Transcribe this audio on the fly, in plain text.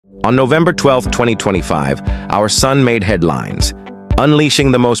On November 12, 2025, our sun made headlines,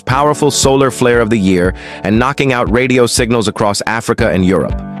 unleashing the most powerful solar flare of the year and knocking out radio signals across Africa and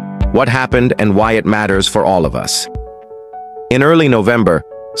Europe. What happened and why it matters for all of us. In early November,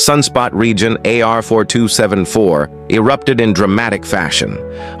 sunspot region AR4274 erupted in dramatic fashion.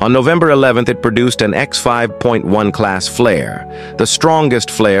 On November 11th, it produced an X5.1 class flare, the strongest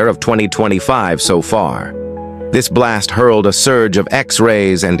flare of 2025 so far. This blast hurled a surge of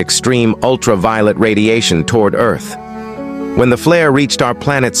X-rays and extreme ultraviolet radiation toward Earth. When the flare reached our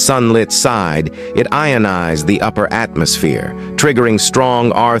planet's sunlit side, it ionized the upper atmosphere, triggering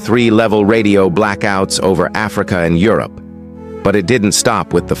strong R3-level radio blackouts over Africa and Europe. But it didn't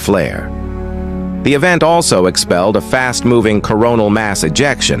stop with the flare. The event also expelled a fast-moving coronal mass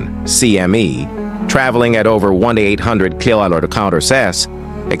ejection, CME, traveling at over 1,800 km/s,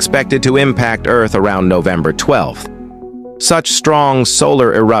 expected to impact Earth around November 12th. Such strong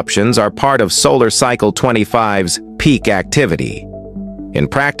solar eruptions are part of solar cycle 25's peak activity. In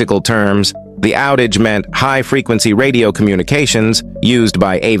practical terms, the outage meant high-frequency radio communications used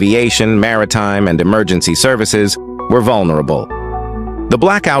by aviation, maritime, and emergency services were vulnerable. The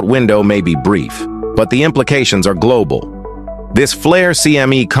blackout window may be brief, but the implications are global. This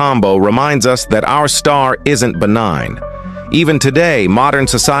flare-CME combo reminds us that our star isn't benign. Even today, modern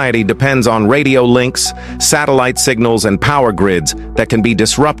society depends on radio links, satellite signals, and power grids that can be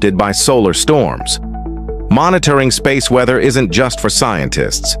disrupted by solar storms. Monitoring space weather isn't just for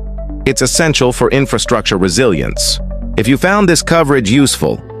scientists. It's essential for infrastructure resilience. If you found this coverage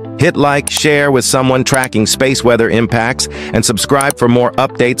useful, hit like, share with someone tracking space weather impacts, and subscribe for more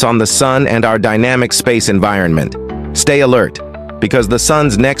updates on the sun and our dynamic space environment. Stay alert, because the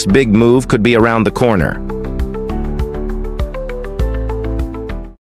sun's next big move could be around the corner.